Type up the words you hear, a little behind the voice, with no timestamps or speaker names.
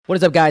What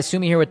is up, guys?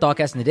 Sumi here with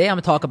Thoughtcast, and today I'm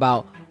going to talk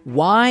about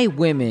why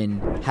women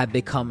have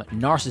become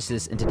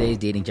narcissists in today's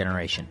dating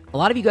generation. A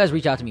lot of you guys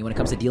reach out to me when it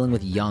comes to dealing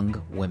with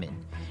young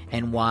women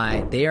and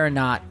why they are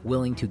not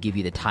willing to give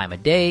you the time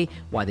of day,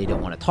 why they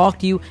don't want to talk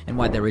to you, and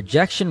why the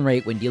rejection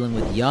rate when dealing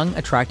with young,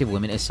 attractive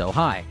women is so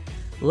high.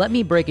 Let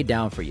me break it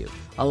down for you.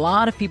 A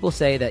lot of people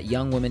say that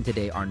young women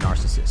today are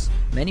narcissists.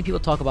 Many people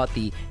talk about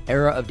the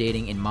era of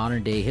dating in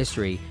modern day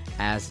history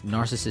as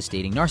narcissists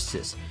dating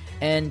narcissists.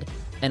 And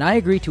I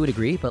agree to a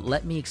degree, but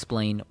let me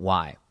explain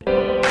why.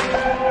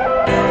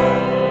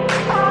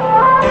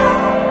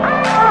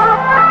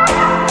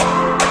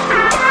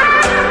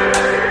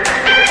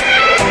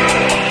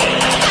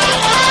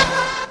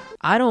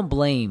 I don't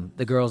blame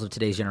the girls of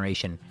today's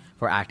generation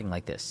for acting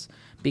like this,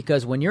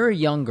 because when you're a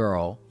young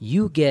girl,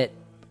 you get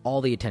all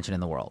the attention in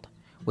the world.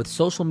 With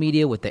social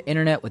media, with the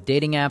internet, with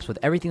dating apps, with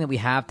everything that we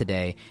have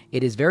today,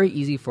 it is very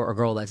easy for a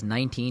girl that's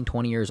 19,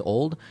 20 years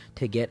old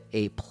to get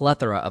a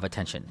plethora of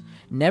attention.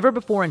 Never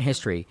before in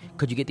history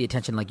could you get the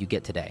attention like you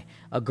get today.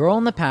 A girl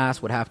in the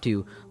past would have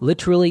to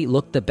literally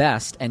look the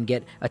best and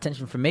get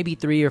attention from maybe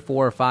 3 or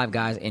 4 or 5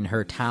 guys in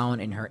her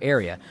town, in her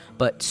area.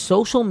 But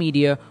social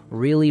media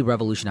really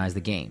revolutionized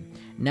the game.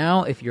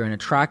 Now, if you're an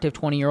attractive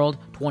 20-year-old,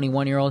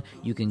 21-year-old,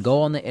 you can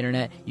go on the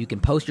internet, you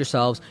can post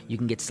yourselves, you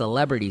can get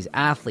celebrities,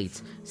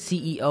 athletes,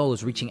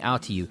 CEOs reaching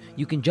out to you.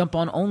 You can jump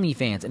on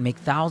OnlyFans and make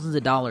thousands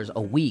of dollars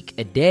a week,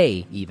 a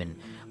day even,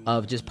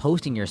 of just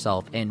posting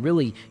yourself and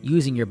really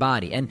using your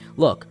body. And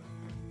look,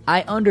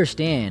 I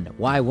understand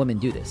why women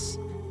do this.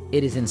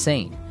 It is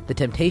insane. The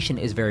temptation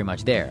is very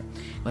much there.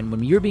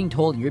 When you're being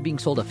told, you're being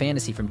sold a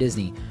fantasy from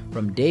Disney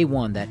from day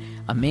one that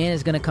a man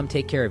is going to come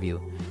take care of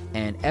you,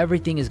 and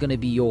everything is going to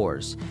be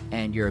yours,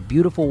 and you're a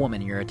beautiful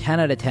woman, and you're a 10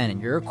 out of 10,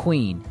 and you're a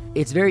queen,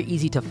 it's very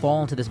easy to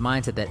fall into this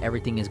mindset that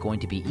everything is going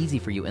to be easy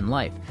for you in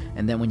life.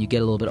 And then when you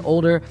get a little bit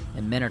older,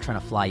 and men are trying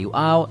to fly you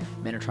out,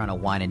 men are trying to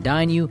wine and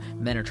dine you,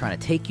 men are trying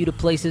to take you to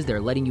places,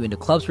 they're letting you into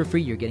clubs for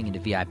free, you're getting into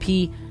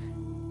VIP,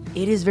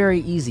 it is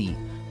very easy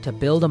to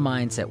build a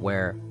mindset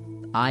where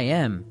I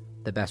am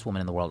the best woman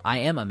in the world, I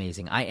am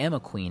amazing, I am a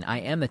queen,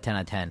 I am the 10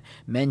 out of 10,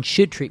 men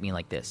should treat me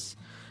like this.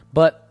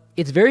 But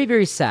it's very,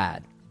 very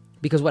sad,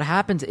 because what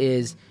happens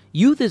is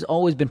youth has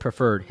always been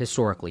preferred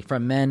historically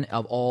from men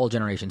of all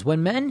generations.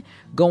 When men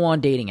go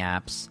on dating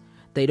apps,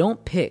 they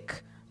don't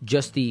pick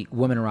just the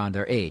women around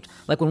their age.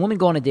 Like when women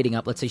go on a dating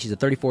app, let's say she's a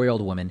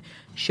 34-year-old woman,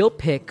 she'll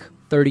pick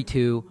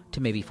 32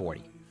 to maybe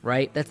 40,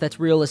 right?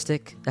 That's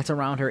realistic. That's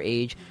around her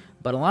age.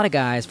 But a lot of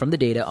guys from the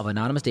data of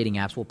anonymous dating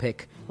apps will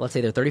pick, let's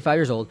say they're 35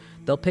 years old,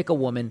 they'll pick a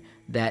woman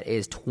that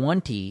is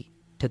 20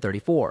 to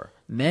 34.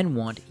 Men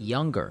want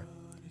younger.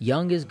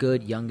 Young is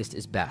good, youngest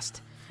is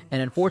best.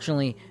 And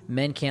unfortunately,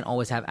 men can't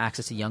always have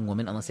access to young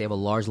women unless they have a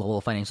large level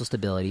of financial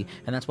stability,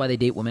 and that's why they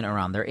date women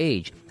around their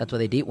age. That's why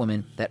they date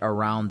women that are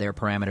around their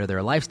parameter,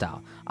 their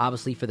lifestyle.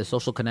 Obviously, for the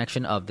social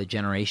connection of the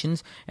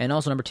generations, and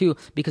also number 2,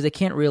 because they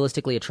can't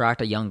realistically attract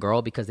a young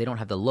girl because they don't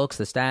have the looks,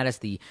 the status,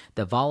 the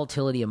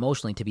volatility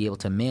emotionally to be able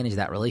to manage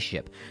that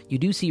relationship. You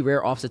do see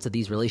rare offsets of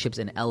these relationships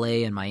in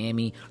LA and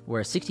Miami,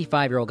 where a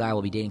 65-year-old guy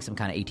will be dating some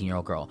kind of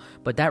 18-year-old girl,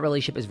 but that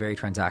relationship is very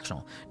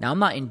transactional. Now, I'm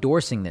not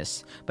endorsing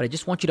this, but I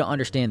just want you to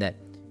understand that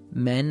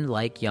men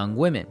like young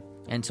women.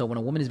 And so when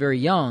a woman is very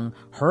young,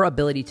 her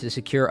ability to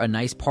secure a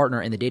nice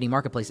partner in the dating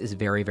marketplace is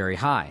very, very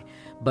high.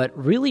 But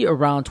really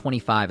around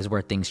 25 is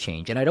where things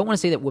change. And I don't want to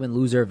say that women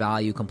lose their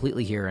value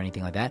completely here or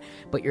anything like that,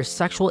 but your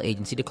sexual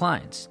agency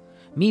declines.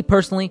 Me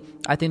personally,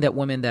 I think that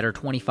women that are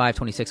 25,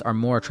 26 are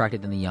more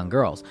attractive than the young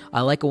girls.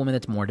 I like a woman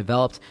that's more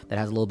developed, that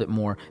has a little bit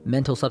more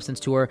mental substance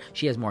to her.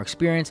 She has more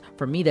experience.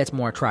 For me, that's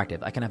more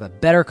attractive. I can have a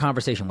better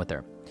conversation with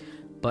her.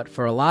 But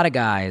for a lot of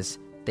guys,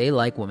 they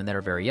like women that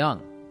are very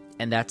young.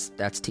 And that's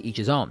to each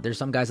his own. There's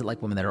some guys that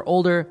like women that are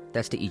older.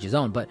 That's to each his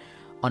own. But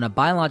on a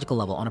biological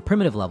level, on a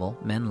primitive level,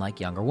 men like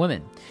younger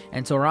women.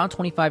 And so around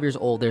 25 years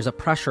old, there's a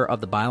pressure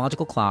of the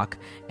biological clock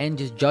and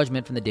just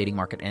judgment from the dating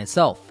market in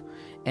itself.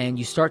 And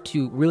you start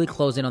to really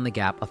close in on the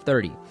gap of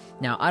 30.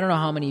 Now, I don't know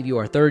how many of you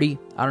are 30.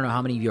 I don't know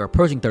how many of you are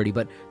approaching 30.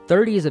 But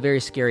 30 is a very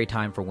scary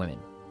time for women.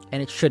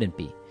 And it shouldn't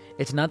be.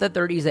 It's not that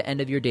 30 is the end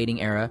of your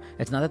dating era.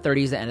 It's not that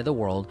 30 is the end of the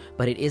world,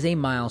 but it is a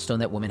milestone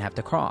that women have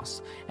to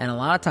cross. And a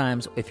lot of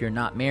times, if you're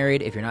not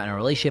married, if you're not in a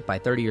relationship by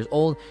 30 years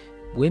old,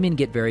 women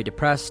get very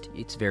depressed.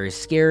 It's very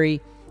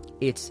scary.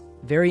 It's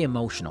very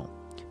emotional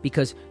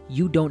because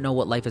you don't know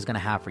what life is going to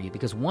have for you.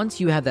 Because once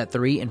you have that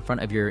 3 in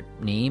front of your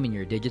name and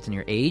your digits and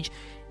your age,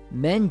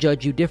 men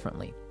judge you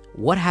differently.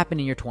 What happened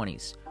in your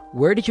 20s?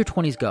 Where did your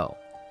 20s go?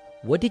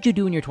 What did you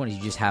do in your 20s? Did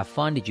you just have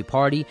fun? Did you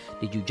party?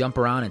 Did you jump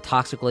around in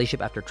toxic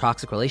relationship after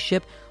toxic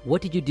relationship?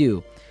 What did you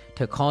do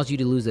to cause you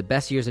to lose the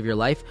best years of your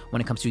life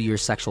when it comes to your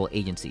sexual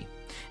agency?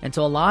 And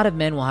so a lot of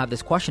men will have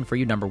this question for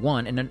you, number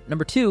 1. And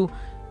number 2,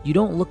 you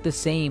don't look the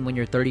same when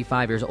you're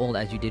 35 years old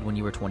as you did when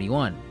you were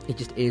 21. It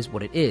just is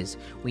what it is.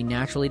 We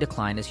naturally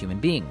decline as human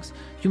beings.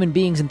 Human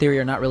beings, in theory,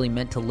 are not really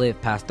meant to live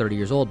past 30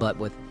 years old, but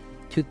with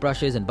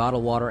toothbrushes and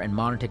bottled water and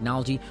modern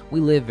technology, we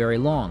live very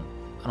long.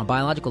 on a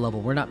biological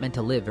level, we're not meant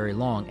to live very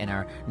long, and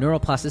our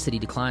neuroplasticity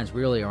declines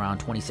really around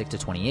 26 to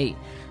 28.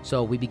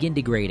 So we begin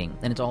degrading,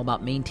 and it's all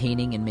about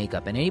maintaining and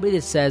makeup. And anybody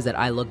that says that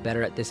I look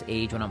better at this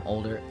age when I'm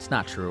older, it's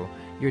not true.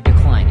 You're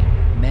declining,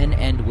 men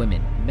and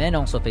women. Men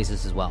also face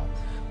this as well.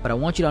 But I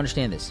want you to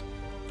understand this.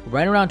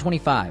 Right around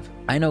 25,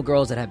 I know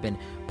girls that have been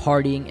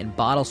partying and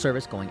bottle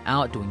service, going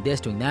out, doing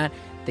this, doing that.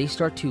 They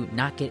start to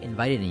not get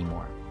invited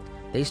anymore.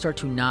 They start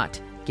to not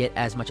get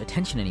as much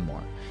attention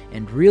anymore.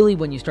 And really,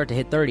 when you start to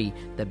hit 30,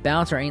 the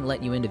bouncer ain't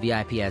letting you into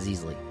VIP as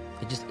easily.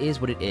 It just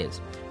is what it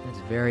is. And it's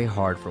very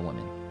hard for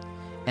women.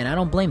 And I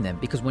don't blame them,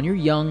 because when you're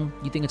young,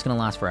 you think it's going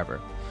to last forever.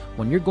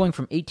 When you're going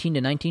from 18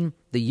 to 19,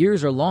 the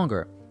years are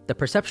longer. The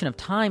perception of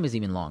time is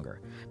even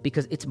longer,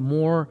 because it's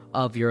more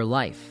of your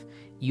life.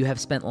 You have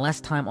spent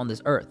less time on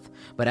this earth.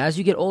 But as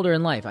you get older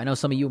in life, I know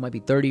some of you might be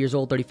 30 years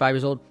old, 35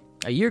 years old.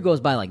 A year goes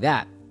by like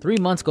that. 3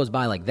 months goes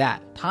by like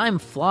that. Time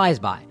flies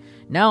by.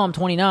 Now I'm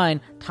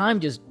 29. Time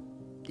just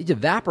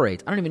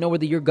evaporates. I don't even know where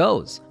the year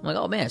goes. I'm like,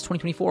 oh man, it's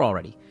 2024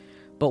 already.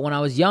 But when I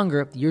was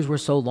younger, the years were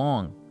so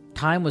long.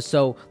 Time was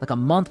so, like a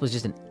month was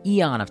just an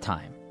eon of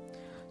time.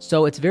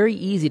 So it's very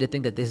easy to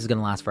think that this is going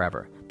to last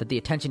forever, that the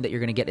attention that you're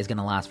going to get is going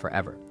to last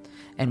forever.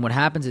 And what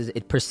happens is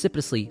it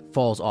precipitously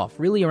falls off.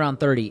 Really around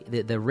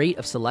 30, the rate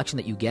of selection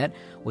that you get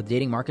with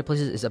dating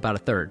marketplaces is about a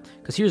third.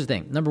 Because here's the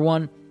thing. Number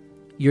one,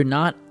 you're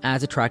not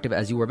as attractive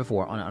as you were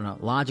before on a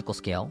logical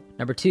scale.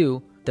 Number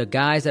two, the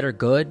guys that are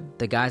good,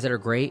 the guys that are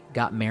great,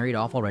 got married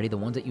off already, the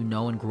ones that you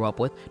know and grew up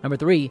with. Number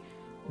three,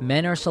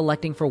 men are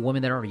selecting for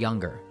women that are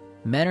younger.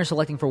 Men are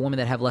selecting for women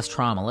that have less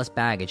trauma, less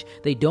baggage.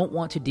 They don't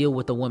want to deal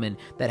with a woman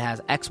that has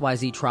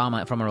XYZ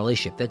trauma from a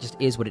relationship. That just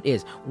is what it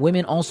is.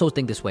 Women also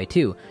think this way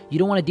too. You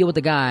don't want to deal with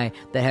a guy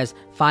that has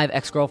 5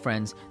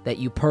 ex-girlfriends that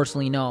you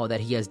personally know that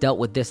he has dealt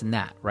with this and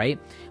that, right?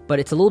 But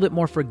it's a little bit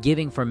more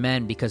forgiving for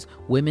men because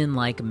women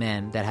like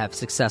men that have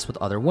success with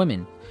other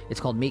women. It's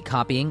called mate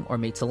copying or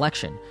mate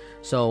selection.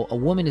 So a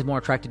woman is more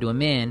attracted to a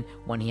man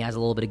when he has a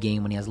little bit of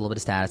game, when he has a little bit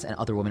of status, and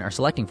other women are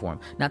selecting for him.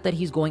 Not that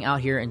he's going out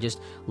here and just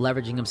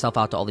leveraging himself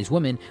out to all these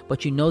women,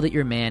 but you know that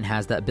your man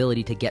has the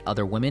ability to get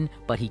other women,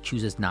 but he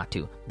chooses not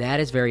to. That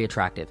is very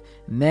attractive.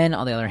 Men,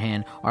 on the other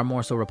hand, are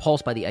more so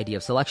repulsed by the idea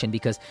of selection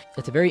because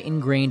it's a very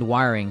ingrained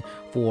wiring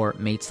for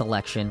mate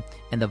selection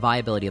and the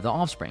viability of the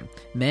offspring.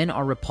 Men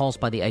are repulsed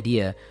by the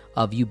idea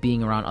of you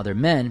being around other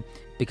men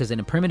because in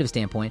a primitive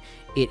standpoint,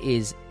 it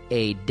is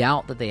a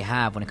doubt that they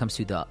have when it comes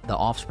to the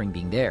offspring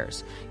being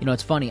theirs. You know,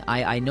 it's funny.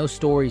 I know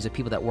stories of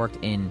people that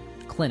worked in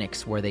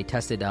clinics where they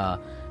tested,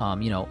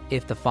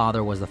 if the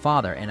father was the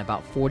father, and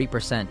about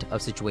 40%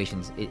 of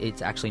situations,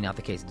 it's actually not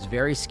the case. It's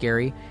very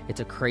scary. It's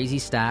a crazy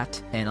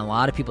stat, and a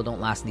lot of people don't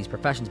last in these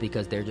professions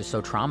because they're just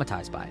so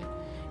traumatized by it.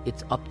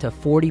 It's up to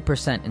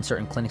 40% in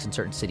certain clinics in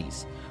certain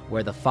cities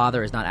where the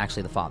father is not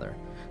actually the father.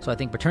 So I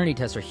think paternity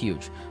tests are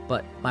huge.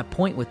 But my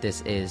point with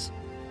this is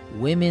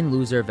women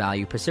lose their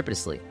value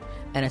precipitously.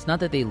 And it's not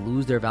that they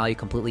lose their value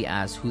completely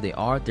as who they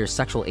are, their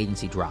sexual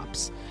agency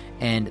drops.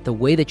 And the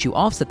way that you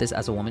offset this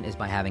as a woman is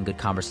by having good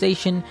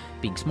conversation,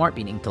 being smart,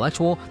 being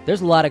intellectual.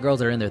 There's a lot of girls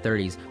that are in their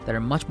 30s that are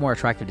much more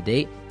attractive to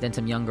date than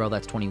some young girl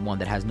that's 21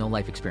 that has no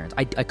life experience.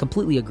 I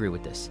completely agree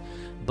with this.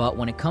 But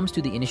when it comes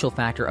to the initial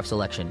factor of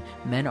selection,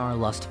 men are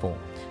lustful.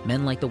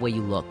 Men like the way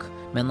you look.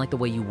 Men like the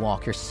way you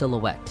walk, your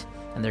silhouette.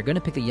 And they're going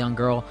to pick a young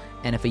girl.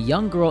 And if a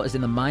young girl is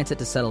in the mindset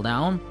to settle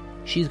down,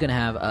 she's going to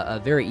have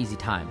a very easy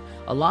time.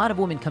 A lot of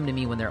women come to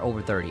me when they're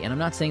over 30, and I'm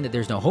not saying that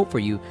there's no hope for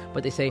you,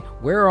 but they say,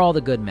 where are all the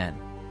good men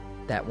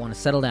that want to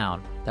settle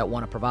down, that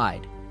want to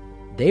provide?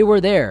 They were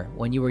there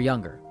when you were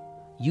younger.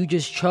 You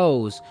just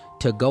chose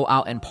to go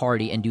out and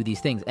party and do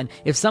these things. And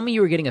if some of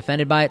you are getting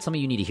offended by it, some of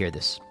you need to hear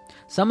this.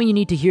 Some of you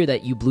need to hear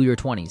that you blew your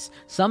 20s.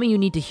 Some of you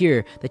need to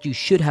hear that you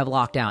should have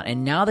locked down.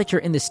 And now that you're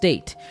in the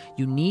state,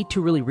 you need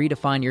to really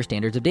redefine your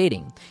standards of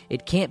dating.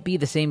 It can't be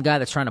the same guy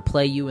that's trying to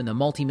play you and the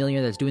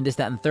multimillionaire that's doing this,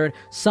 that, and the third.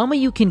 Some of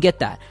you can get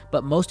that,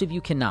 but most of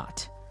you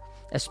cannot.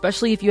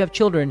 Especially if you have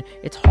children,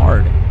 it's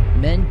hard.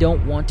 Men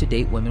don't want to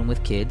date women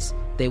with kids.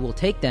 They will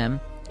take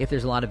them if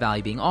there's a lot of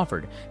value being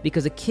offered.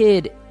 Because a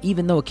kid,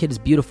 even though a kid is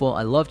beautiful,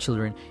 I love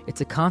children,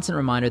 it's a constant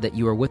reminder that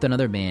you are with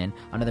another man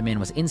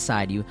was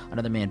inside you,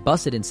 another man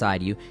busted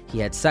inside you, he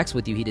had sex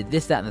with you, he did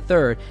this, that, and the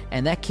third,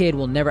 and that kid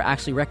will never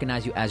actually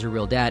recognize you as your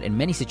real dad. In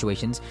many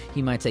situations,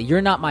 he might say,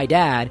 you're not my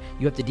dad.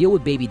 You have to deal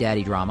with baby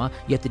daddy drama.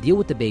 You have to deal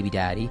with the baby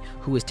daddy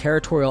who is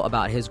territorial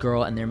about his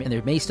girl, and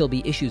there may still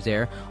be issues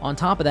there. On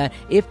top of that,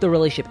 if the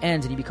relationship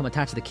ends and you become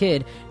attached to the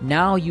kid,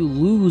 now you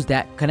lose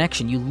that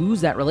connection. You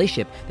lose that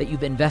relationship that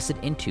you've invested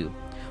into.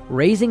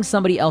 Raising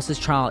somebody else's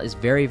child is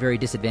very, very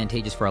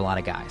disadvantageous for a lot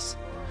of guys.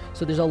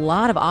 So there's a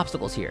lot of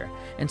obstacles here.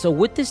 And so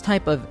with this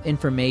type of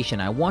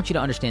information, I want you to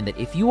understand that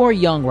if you are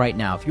young right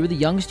now, if you're the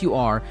youngest you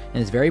are in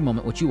this very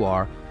moment, which you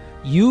are,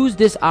 use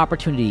this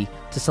opportunity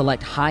to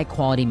select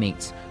high-quality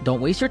mates.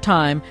 Don't waste your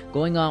time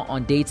going out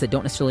on dates that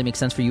don't necessarily make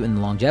sense for you in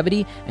the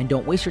longevity, and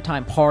don't waste your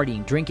time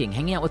partying, drinking,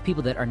 hanging out with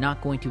people that are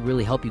not going to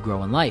really help you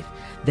grow in life.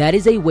 That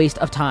is a waste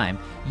of time.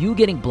 You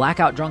getting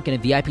blackout drunk in a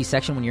VIP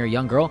section when you're a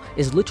young girl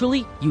is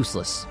literally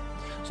useless.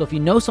 So if you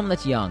know someone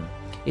that's young,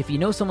 If you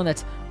know someone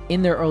that's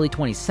in their early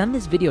 20s, send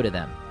this video to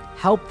them.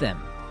 Help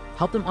them.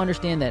 Help them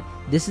understand that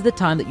this is the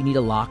time that you need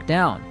to lock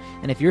down.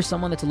 And if you're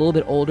someone that's a little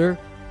bit older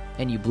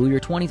and you blew your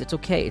 20s, it's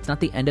okay. It's not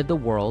the end of the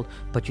world,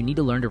 but you need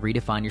to learn to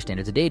redefine your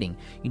standards of dating.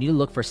 You need to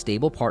look for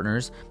stable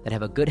partners that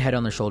have a good head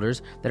on their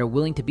shoulders, that are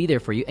willing to be there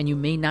for you, and you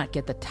may not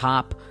get the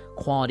top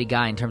quality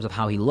guy in terms of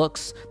how he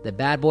looks, the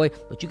bad boy,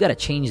 but you got to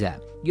change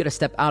that. You got to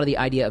step out of the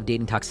idea of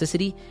dating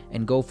toxicity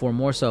and go for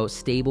more so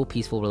stable,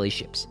 peaceful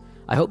relationships.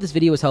 I hope this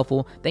video was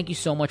helpful. Thank you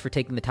so much for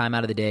taking the time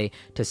out of the day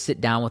to sit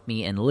down with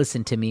me and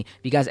listen to me. If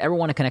you guys ever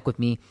want to connect with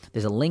me,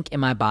 there's a link in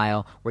my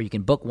bio where you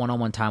can book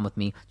one-on-one time with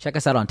me. Check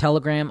us out on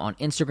Telegram, on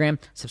Instagram,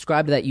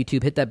 subscribe to that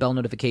YouTube, hit that bell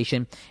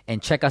notification,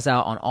 and check us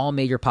out on all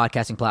major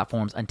podcasting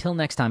platforms. Until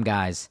next time,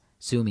 guys,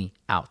 Sumi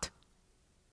out.